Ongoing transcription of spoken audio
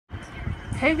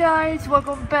Hey guys,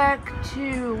 welcome back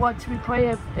to Watch Me Play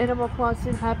of Animal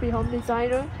Crossing Happy Home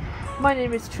Designer. My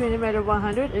name is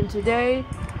Trinator100 and today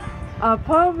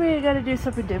probably gonna do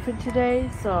something different today.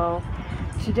 So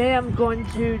today I'm going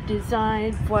to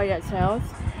design Freya's house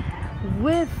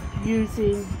with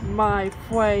using my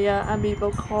Freya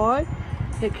amiibo card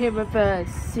that came with a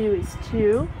Series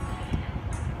 2.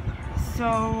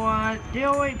 So they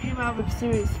already came out with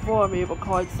Series 4 amiibo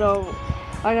cards, so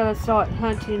I'm gonna start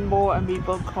hunting more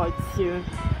amiibo cards soon.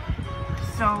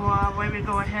 So when we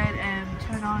go ahead and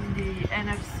turn on the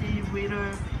NFC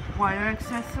reader wire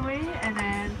accessory and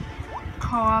then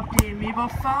call up the amiibo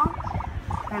phone,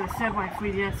 I'm gonna set my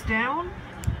 3DS down.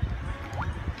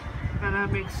 Gonna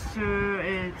make sure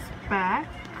it's back.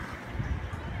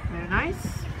 Very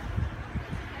nice.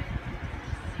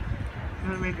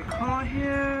 Gonna make a call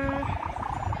here.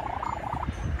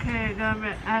 Okay, I'm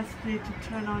gonna ask you to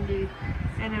turn on the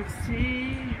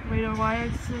NFC reader wire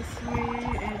accessory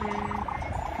and then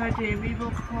put the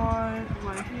amiibo card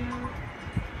right here.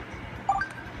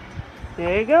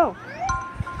 There you go.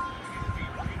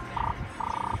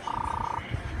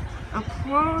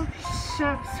 Approach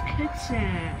Chef's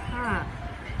Kitchen. Huh.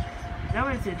 That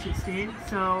was interesting.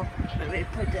 So let me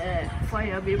put the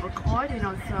Freya amiibo card and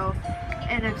also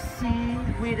NFC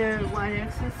reader wire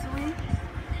accessory.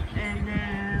 And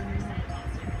then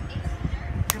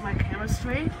get my camera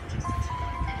straight.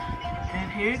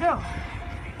 And here you go.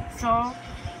 So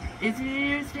easy to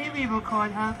use the amiibo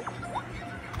card, huh?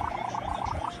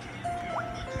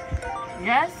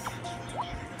 Yes?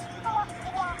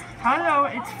 Hello,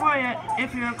 it's Freya.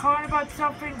 If you're calling about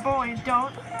something boring,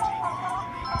 don't.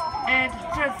 And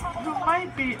just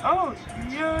remind me, oh,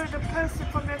 you're the person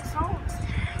from next homes.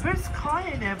 Who's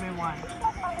calling everyone?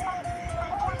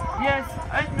 Yes,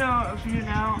 I know of you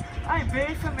now. I'm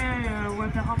very familiar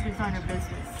with the home designer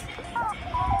business.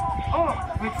 Oh,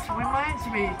 which reminds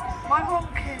me, my home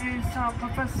can use some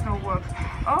professional work.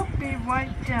 I'll be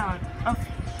right down.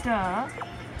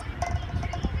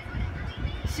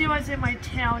 She was in my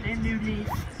town in New Leaf.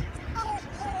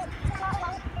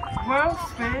 Well,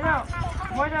 spit it out.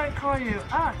 What do I call you?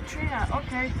 Ah, Trina,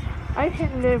 okay. I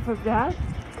can live with that.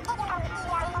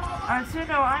 As you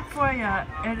know, I'm Freya,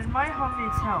 and my home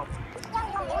needs help.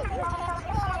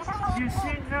 You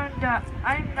soon learn that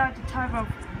I'm not the type of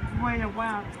wait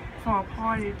around for a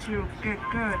party to get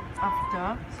good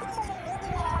after.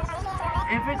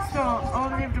 If it's so,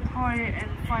 I'll leave the party and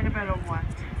find a better one.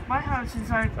 My house is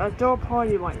like a door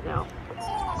party right now.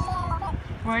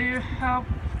 Will you help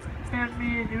build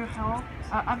me a new home?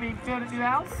 Build a new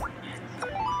house?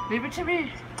 Leave it to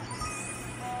me.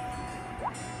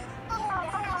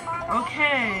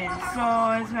 Okay, so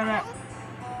I was gonna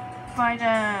find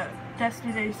a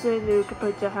destination you can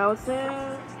put your house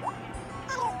in.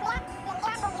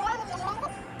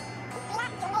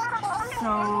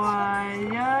 So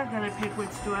yeah, gotta pick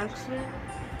which direction.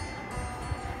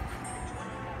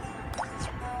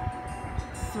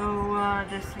 So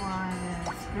this one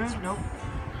is good. Nope.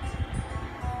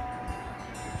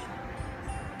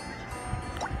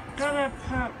 Gonna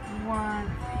put one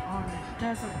on the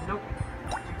desert. Nope.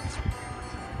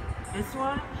 This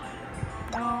one?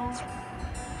 No.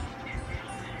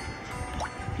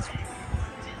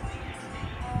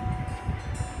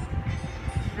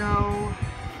 No.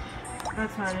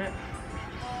 That's not it.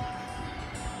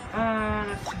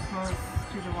 Let's just close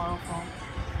to the waterfall.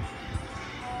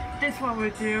 This one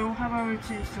would do. How about we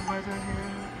change the weather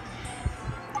here?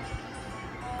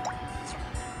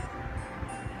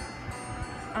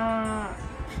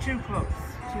 Too close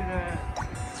to the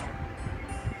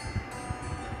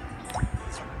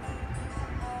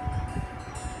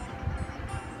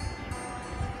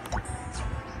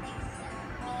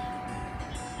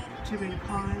too many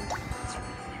pines.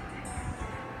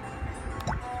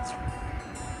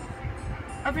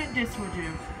 I think this will do.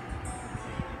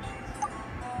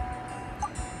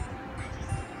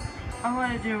 I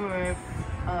want to do with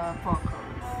fall colors.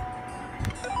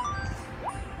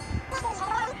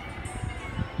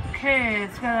 Okay,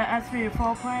 it's gonna ask me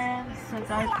for plans since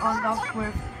I've unlocked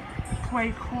with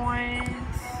play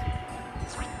coins.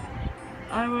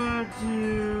 I will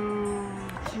do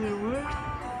two.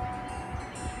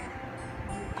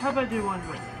 How about do one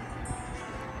with?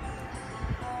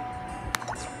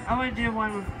 I want to do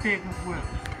one with big wood.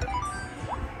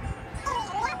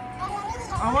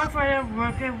 I want Freya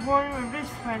working one with this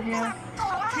friend here.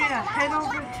 Trina, head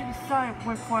over to the side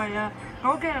with Freya.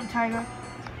 Go get him, Tiger.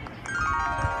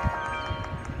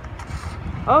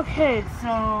 Okay,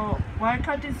 so when I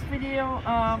cut this video,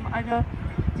 I got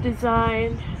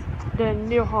designed the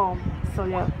new home. So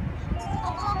yeah.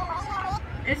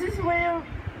 Is this where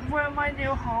where my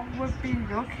new home would be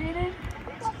located?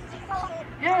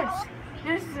 Yes,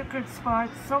 this is a good spot.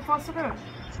 So far so good.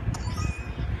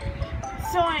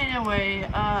 So anyway,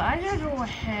 I'm gonna go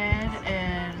ahead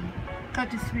and cut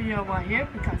this video right here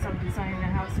because I'm designing the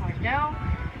house right now.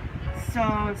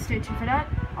 So stay tuned for that.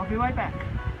 I'll be right back.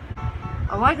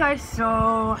 Alright guys,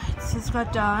 so just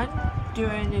got done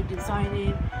doing the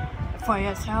designing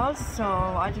Freya's house. So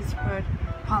I just put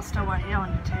pasta right here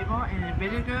on the table and the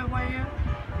vinegar right here,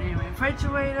 the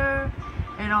refrigerator,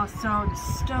 and also the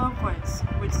stove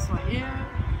which is right here,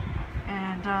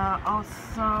 and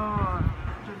also I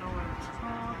don't know what it's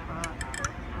called, but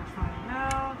I'll find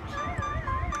out.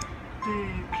 The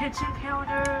kitchen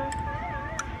counter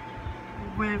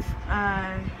with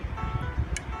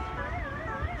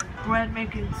bread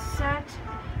making set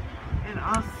and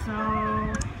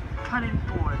also cutting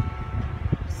board.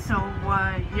 So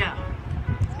yeah,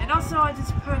 and also I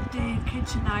just put the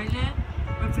kitchen island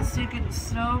with a sink and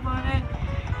stove on it,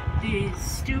 the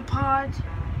stew pot,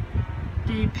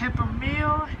 the pepper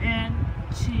meal, and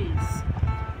cheese.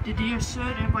 The deer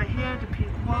shirt and right here, the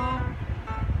pink wall,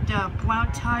 the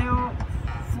brown tile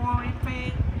flooring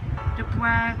thing, the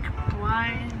black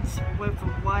blinds with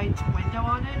a white window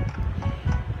on it,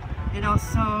 and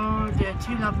also the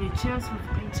two lovely chairs with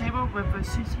a pink table with a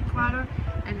sushi platter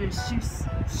and a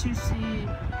sushi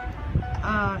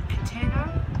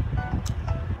container.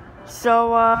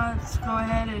 So let's go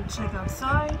ahead and check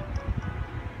outside.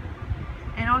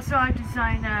 And also I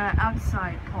designed the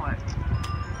outside part.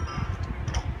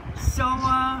 So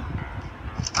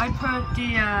I put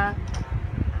the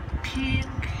pink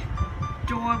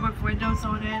door with windows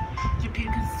on it, the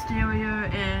pink exterior,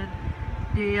 and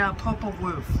the purple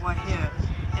roof right here.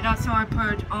 And also I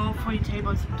put all 3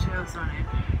 tables and chairs on it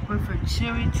with a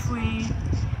cherry tree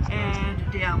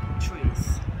and the apple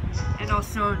trees. And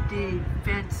also the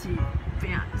fancy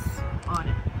fans on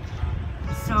it.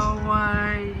 So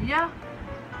yeah,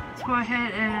 let's go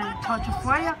ahead and talk to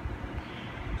Freya.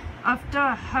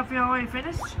 Have you already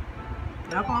finished?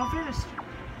 Yep, all finished.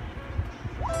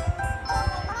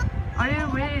 Are you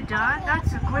really done?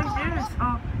 That's a great news.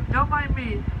 Oh, don't mind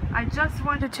me. I just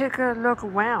want to take a look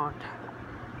around.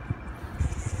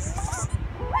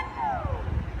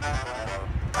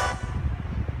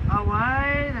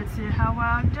 Alright, let's see how well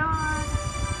I'm done.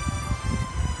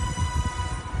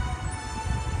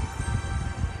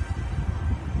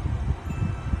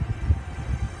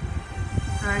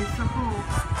 That is so cool.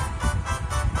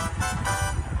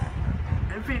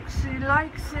 I think she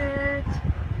likes it.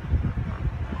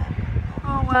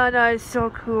 Oh wow, that is so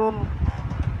cool.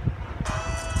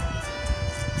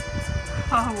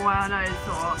 Oh wow, that is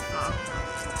so awesome.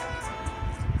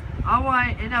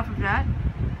 Alright, enough of that.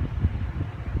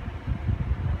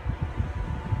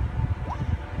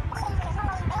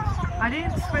 I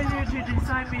didn't expect you to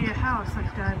design me a house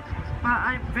like that, but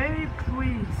I'm very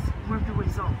pleased with the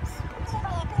results.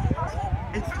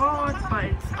 It's hard, but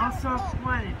it's also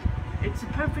fun. It's a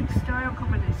perfect style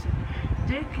combination.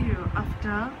 Thank you,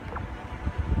 After.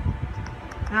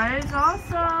 That is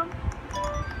awesome!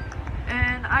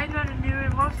 And I got a new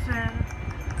emotion,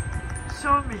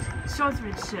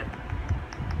 showmanship.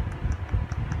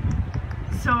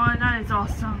 So that is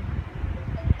awesome.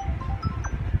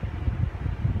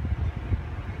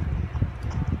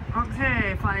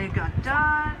 Okay, finally got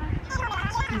done.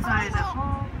 Design at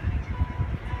home.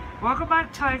 Welcome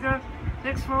back, Tiger.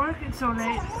 Thanks for working so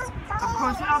late. I'm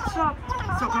closing up shop,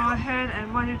 so go ahead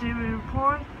and when you do your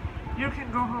report, you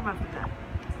can go home after that.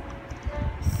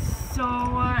 So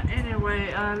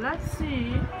anyway, let's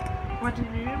see what the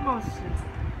new emotion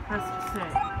has to say.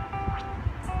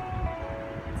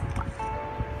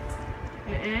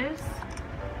 It is.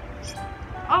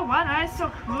 Oh wow, that is so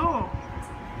cool.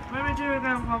 Let me do it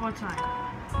again one more time.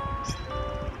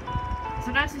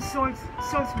 So that's the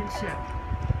swordsmanship.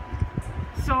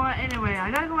 So anyway, I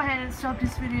gotta go ahead and stop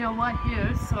this video right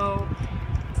here. So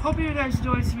hope you guys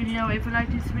enjoyed this video. If you like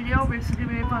this video, make sure to give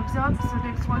me a thumbs up. So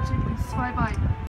thanks for watching. Peace. Bye bye.